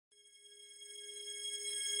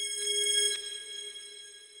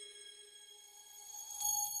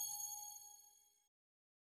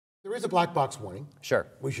There is a black box warning. Sure.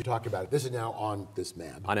 We should talk about it. This is now on this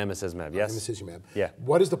mAb. On Emicizumab, yes. Emicizumab. Yeah.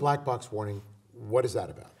 What is the black box warning? What is that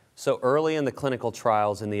about? So early in the clinical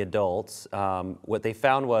trials in the adults, what they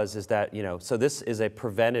found is that, so this is a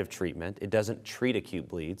preventive treatment. It doesn't treat acute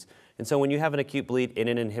bleeds. And so when you have an acute bleed in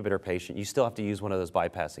an inhibitor patient, you still have to use one of those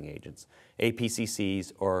bypassing agents,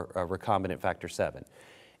 aPCCs or recombinant factor VII.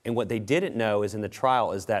 And what they didn't know is in the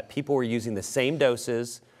trial is that people were using the same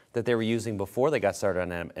doses that they were using before they got started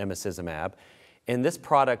on Emicizumab. And this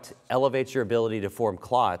product elevates your ability to form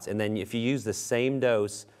clots. And then if you use the same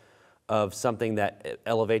dose of something that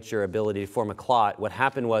elevates your ability to form a clot, what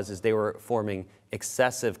happened is they were forming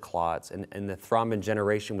excessive clots, and the thrombin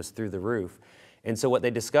generation was through the roof. And so what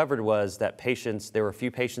they discovered was that there were a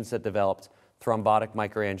few patients that developed thrombotic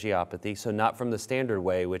microangiopathy, so not from the standard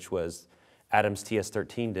way, which was Adams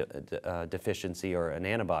TS13 deficiency or an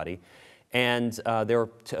antibody. And there were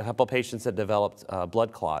a couple of patients that developed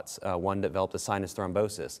blood clots. One developed a sinus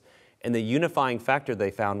thrombosis. And the unifying factor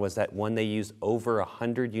they found was that when they used over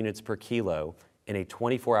 100 units per kilo in a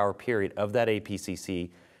 24-hour period of that aPCC,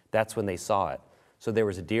 that's when they saw it. So there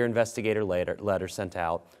was a Dear Investigator letter sent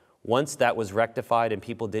out. Once that was rectified and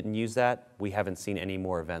people didn't use that, we haven't seen any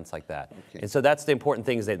more events like that. Okay. And so that's the important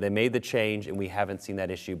thing, is that they made the change and we haven't seen that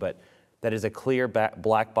issue. But that is a clear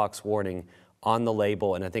black box warning on the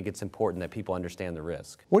label, and I think it's important that people understand the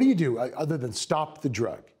risk. What do you do other than stop the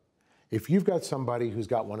drug? If you've got somebody who's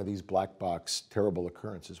got one of these black box terrible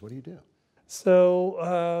occurrences, what do you do?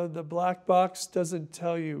 So the black box doesn't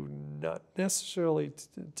tell you not necessarily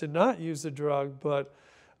to not use the drug, but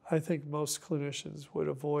I think most clinicians would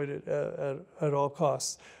avoid it at all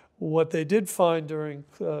costs. What they did find during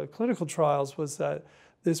clinical trials was that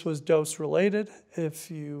this was dose related.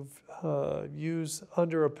 If you've used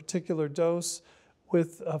under a particular dose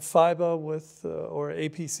with FIBA or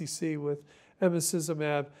aPCC with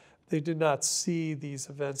Emicizumab, they did not see these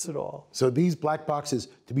events at all. So these black boxes,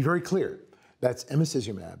 to be very clear, that's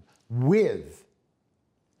Emicizumab with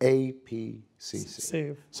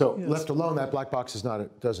aPCC. So yes. Left alone, that black box is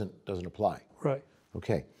doesn't apply. Right.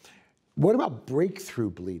 Okay. What about breakthrough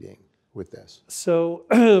bleeding with this? So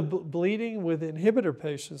bleeding with inhibitor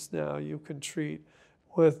patients now you can treat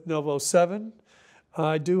with Novo-7.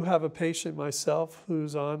 I do have a patient myself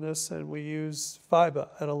who's on this, and we use FIBA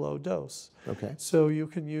at a low dose. Okay. So you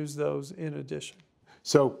can use those in addition.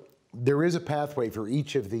 So there is a pathway for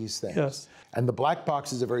each of these things. Yes. And the black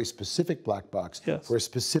box is a very specific black box yes. for a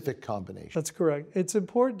specific combination. That's correct. It's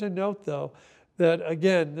important to note, though, that,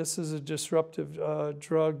 again, this is a disruptive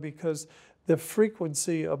drug because the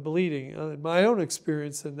frequency of bleeding, in my own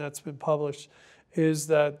experience, and that's been published, is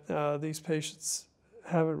that these patients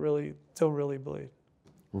don't really bleed.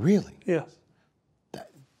 Really? Yes.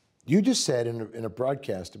 You just said in a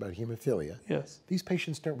broadcast about hemophilia, yes, these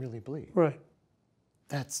patients don't really bleed. Right.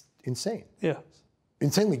 That's insane. Yes.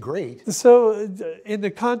 Insanely great. So in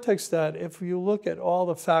the context that if you look at all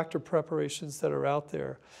the factor preparations that are out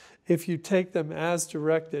there, if you take them as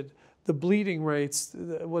directed, the bleeding rates,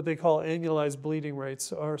 what they call annualized bleeding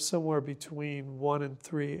rates, are somewhere between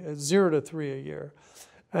 0 to 3 a year.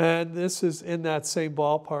 And this is in that same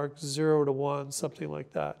ballpark, 0 to 1, something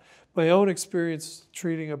like that. My own experience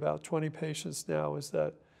treating about 20 patients now is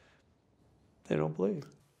that they don't bleed.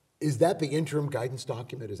 Is that the interim guidance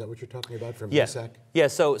document? Is that what you're talking about from yeah. MASAC? Yeah,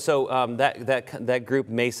 so that group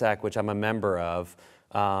MASAC, which I'm a member of,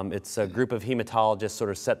 it's a group of hematologists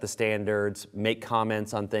sort of set the standards, make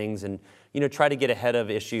comments on things, and try to get ahead of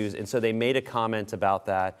issues. And so they made a comment about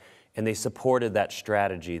that, and they supported that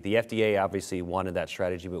strategy. The FDA obviously wanted that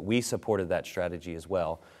strategy, but we supported that strategy as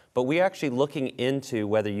well. But we're actually looking into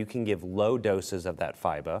whether you can give low doses of that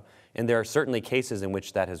FIBA, and there are certainly cases in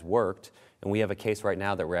which that has worked, and we have a case right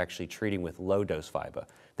now that we're actually treating with low-dose FIBA.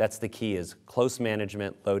 That's the key, is close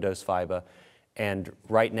management, low-dose FIBA, and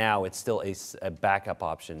right now it's still a backup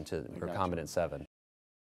option to recombinant 7.